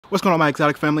What's going on, my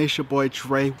exotic family? It's your boy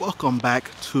Dre. Welcome back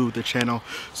to the channel.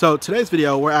 So today's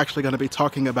video, we're actually going to be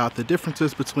talking about the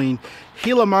differences between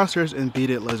Gila monsters and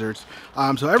beaded lizards.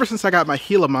 So ever since I got my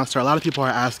Gila monster, a lot of people are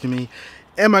asking me,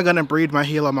 am I going to breed my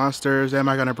Gila monsters? Am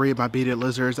I going to breed my beaded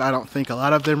lizards? I don't think a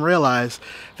lot of them realize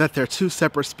that they're two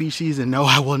separate species, and no,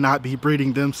 I will not be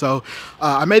breeding them. So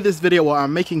I made this video,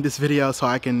 I'm making this video so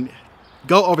I can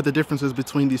go over the differences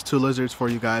between these two lizards for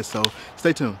you guys. So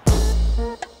stay tuned.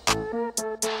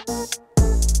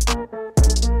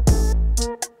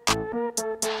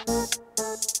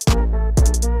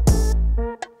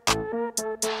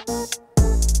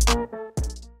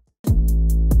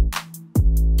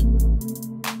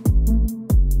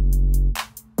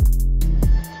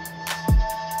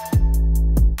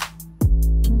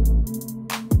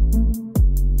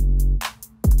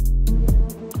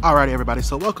 Alrighty everybody,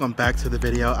 so welcome back to the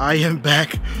video. I am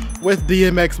back with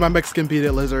DMX, my Mexican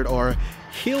beaded lizard, or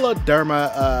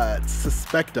Heloderma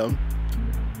suspectum.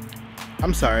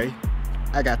 I'm sorry,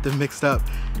 I got them mixed up.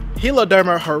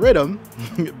 Heloderma horridum,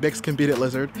 Mexican beaded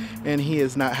lizard, and he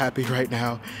is not happy right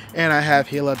now. And I have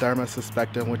Heloderma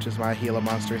suspectum, which is my Gila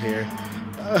monster here.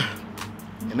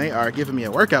 And they are giving me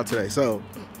a workout today. So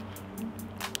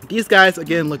these guys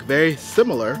again look very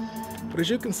similar. But as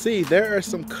you can see, there are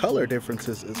some color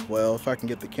differences as well, if I can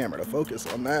get the camera to focus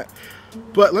on that.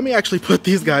 But let me actually put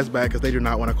these guys back because they do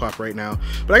not want to cooperate now.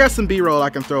 But I got some B-roll I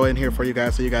can throw in here for you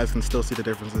guys so you guys can still see the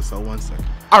differences. So one second.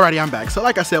 Alrighty, I'm back. So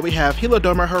like I said, we have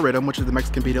Heloderma horridum, which is the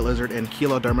Mexican beaded lizard, and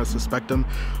Heloderma suspectum,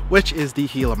 which is the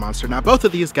Gila monster. Now both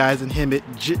of these guys inhabit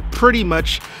pretty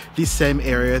much the same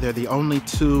area. They're the only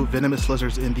two venomous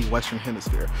lizards in the Western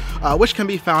Hemisphere, which can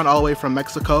be found all the way from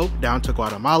Mexico down to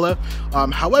Guatemala.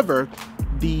 However,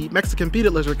 the Mexican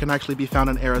beaded lizard can actually be found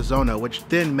in Arizona, which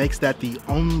then makes that the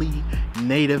only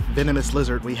native venomous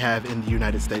lizard we have in the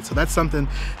United States. So that's something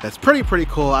that's pretty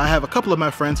cool. I have a couple of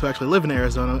my friends who actually live in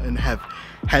Arizona and have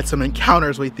had some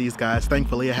encounters with these guys.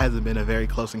 Thankfully, it hasn't been a very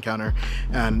close encounter,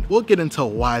 and we'll get into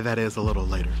why that is a little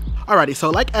later. Alrighty, so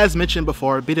like as mentioned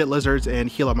before, beaded lizards and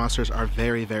Gila monsters are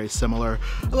very similar.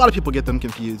 A lot of people get them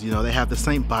confused. You know, they have the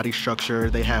same body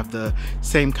structure, they have the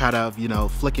same kind of, you know,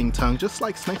 flicking tongue, just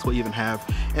like snakes will even have,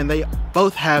 and they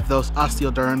both have those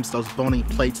osteoderms, those bony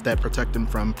plates that protect them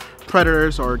from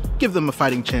predators or give them a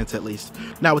fighting chance at least.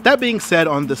 Now with that being said,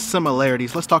 on the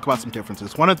similarities, let's talk about some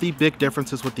differences. One of the big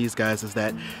differences with these guys is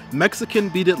that Mexican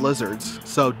beaded lizards,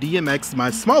 so DMX, my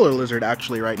smaller lizard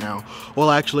actually right now, will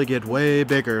actually get way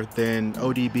bigger than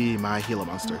ODB, my Gila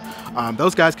monster.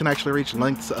 Those guys can actually reach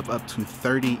lengths of up to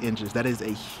 30 inches. That is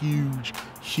a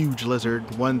huge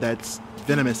lizard, one that's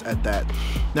venomous at that.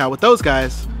 Now with those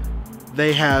guys,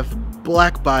 they have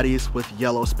black bodies with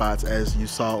yellow spots, as you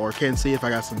saw or can see if I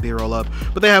got some B-roll up,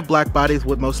 but they have black bodies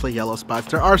with mostly yellow spots.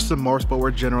 There are some morphs, but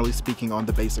we're generally speaking on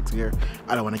the basics here.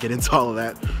 I don't want to get into all of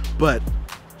that, but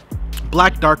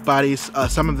black dark bodies,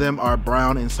 some of them are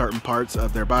brown in certain parts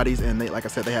of their bodies, and they, like I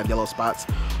said, they have yellow spots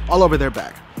all over their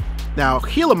back. Now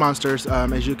Gila monsters,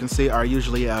 as you can see, are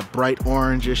usually bright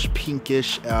orangish,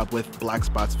 pinkish, with black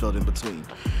spots filled in between.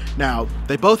 Now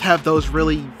they both have those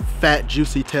really fat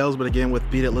juicy tails, but again, with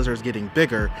beaded lizards getting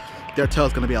bigger, their tail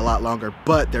is going to be a lot longer,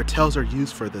 but their tails are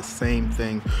used for the same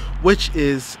thing, which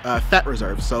is fat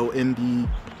reserve. So in the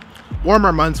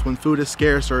warmer months when food is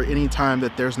scarce, or any time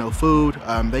that there's no food,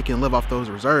 they can live off those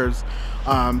reserves.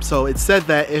 So it's said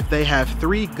that if they have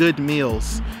 3 good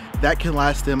meals, that can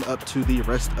last them up to the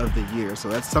rest of the year. So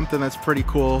that's something that's pretty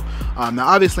cool. Now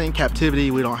obviously in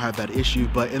captivity we don't have that issue,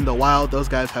 but in the wild those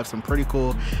guys have some pretty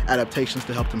cool adaptations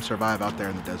to help them survive out there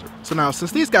in the desert. So now,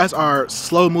 since these guys are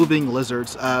slow moving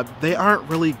lizards, they aren't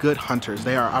really good hunters.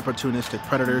 They are opportunistic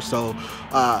predators. So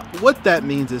what that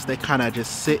means is they kind of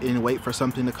just sit and wait for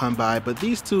something to come by. But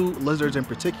these two lizards in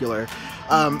particular,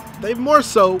 they more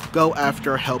so go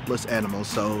after helpless animals.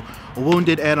 So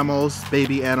wounded animals,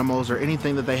 baby animals, or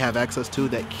anything that they have access to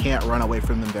that can't run away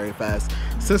from them very fast,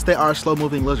 since they are slow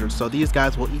moving lizards. So these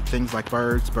guys will eat things like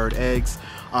birds, bird eggs.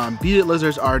 Beaded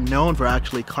lizards are known for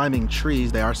actually climbing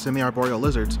trees. They are semi-arboreal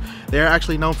lizards. They are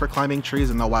actually known for climbing trees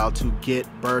in the wild to get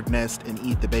bird nests and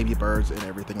eat the baby birds and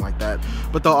everything like that.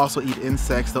 But they'll also eat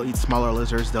insects, they'll eat smaller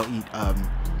lizards, they'll eat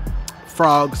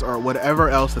frogs, or whatever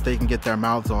else that they can get their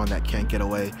mouths on that can't get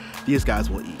away. These guys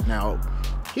will eat. Now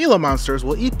Gila monsters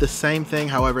will eat the same thing,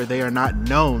 however they are not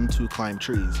known to climb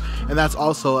trees, and that's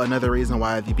also another reason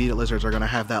why the beaded lizards are going to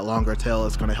have that longer tail.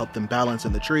 It's going to help them balance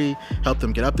in the tree, help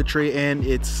them get up the tree, and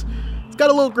it's got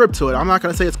a little grip to it. I'm not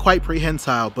going to say it's quite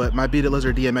prehensile, but my beaded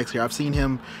lizard DMX here, I've seen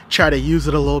him try to use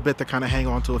it a little bit to kind of hang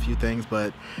on to a few things,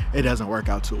 but it doesn't work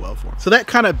out too well for him. So that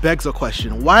kind of begs a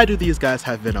question: why do these guys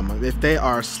have venom? If they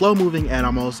are slow moving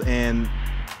animals and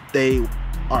they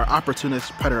are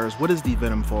opportunist predators, what is the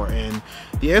venom for? And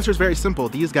the answer is very simple.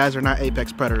 These guys are not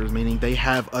apex predators, meaning they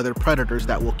have other predators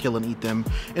that will kill and eat them.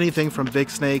 Anything from big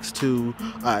snakes to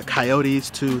coyotes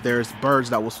to there's birds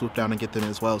that will swoop down and get them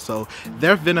as well. So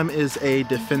their venom is a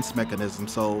defense mechanism.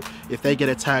 So if they get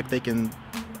attacked, they can,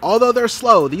 although they're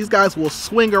slow, these guys will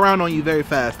swing around on you very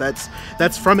fast.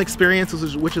 That's from experience,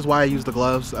 which is why I use the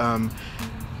gloves.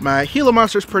 My Gila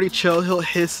monster's pretty chill. He'll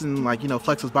hiss and, like, you know,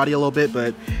 flex his body a little bit,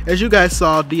 but as you guys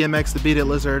saw, DMX, the beaded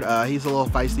lizard, he's a little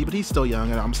feisty, but he's still young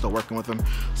and I'm still working with him.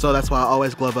 So that's why I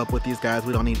always glove up with these guys.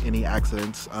 We don't need any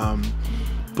accidents.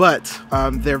 But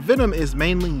their venom is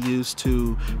mainly used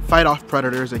to fight off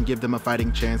predators and give them a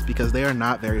fighting chance, because they are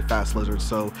not very fast lizards.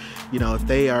 So, you know, if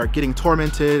they are getting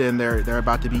tormented and they're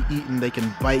about to be eaten, they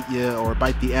can bite you or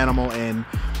bite the animal, and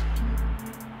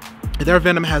their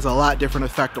venom has a lot different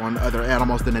effect on other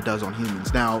animals than it does on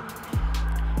humans. Now,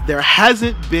 there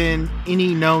hasn't been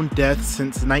any known deaths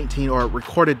since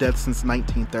recorded deaths since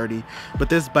 1930, but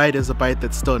this bite is a bite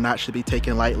that still not should be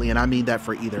taken lightly, and I mean that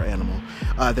for either animal.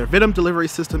 Their venom delivery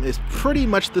system is pretty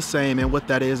much the same, and what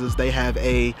that is they have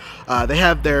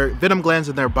their venom glands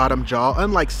in their bottom jaw.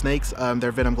 Unlike snakes,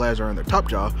 their venom glands are in their top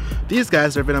jaw. These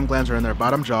guys, their venom glands are in their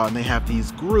bottom jaw, and they have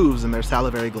these grooves in their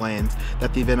salivary glands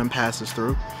that the venom passes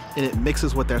through, and it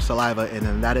mixes with their saliva, and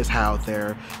then that is how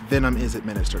their venom is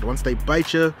administered. Once they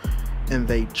bite you and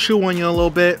they chew on you a little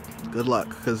bit, good luck,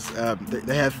 because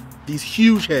they have these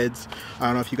huge heads. I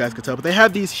don't know if you guys could tell, but they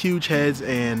have these huge heads,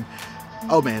 and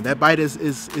oh man, that bite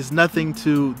is nothing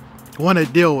to want to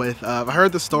deal with. I've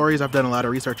heard the stories, I've done a lot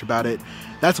of research about it.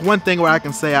 That's one thing where I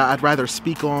can say I'd rather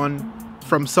speak on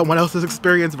from someone else's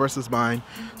experience versus mine.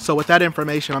 So with that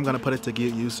information, I'm going to put it to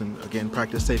good use and, again,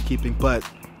 practice safekeeping. But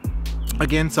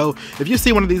again, so if you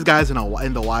see one of these guys in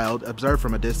the wild, observe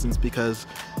from a distance, because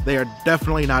they are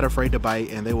definitely not afraid to bite,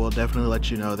 and they will definitely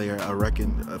let you know they are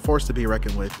a force to be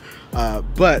reckoned with.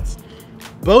 But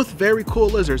both very cool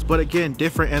lizards, but again,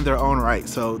 different in their own right.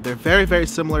 So they're very, very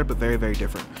similar, but very, very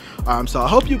different. So I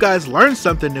hope you guys learned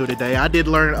something new today. I did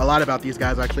learn a lot about these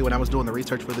guys, actually, when I was doing the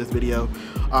research for this video.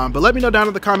 But let me know down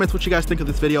in the comments what you guys think of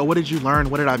this video. What did you learn?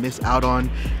 What did I miss out on?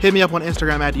 Hit me up on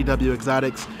Instagram at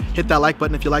DWExotics. Hit that like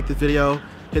button if you like this video.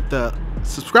 Hit the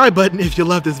subscribe button if you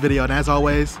love this video. And as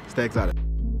always, stay exotic.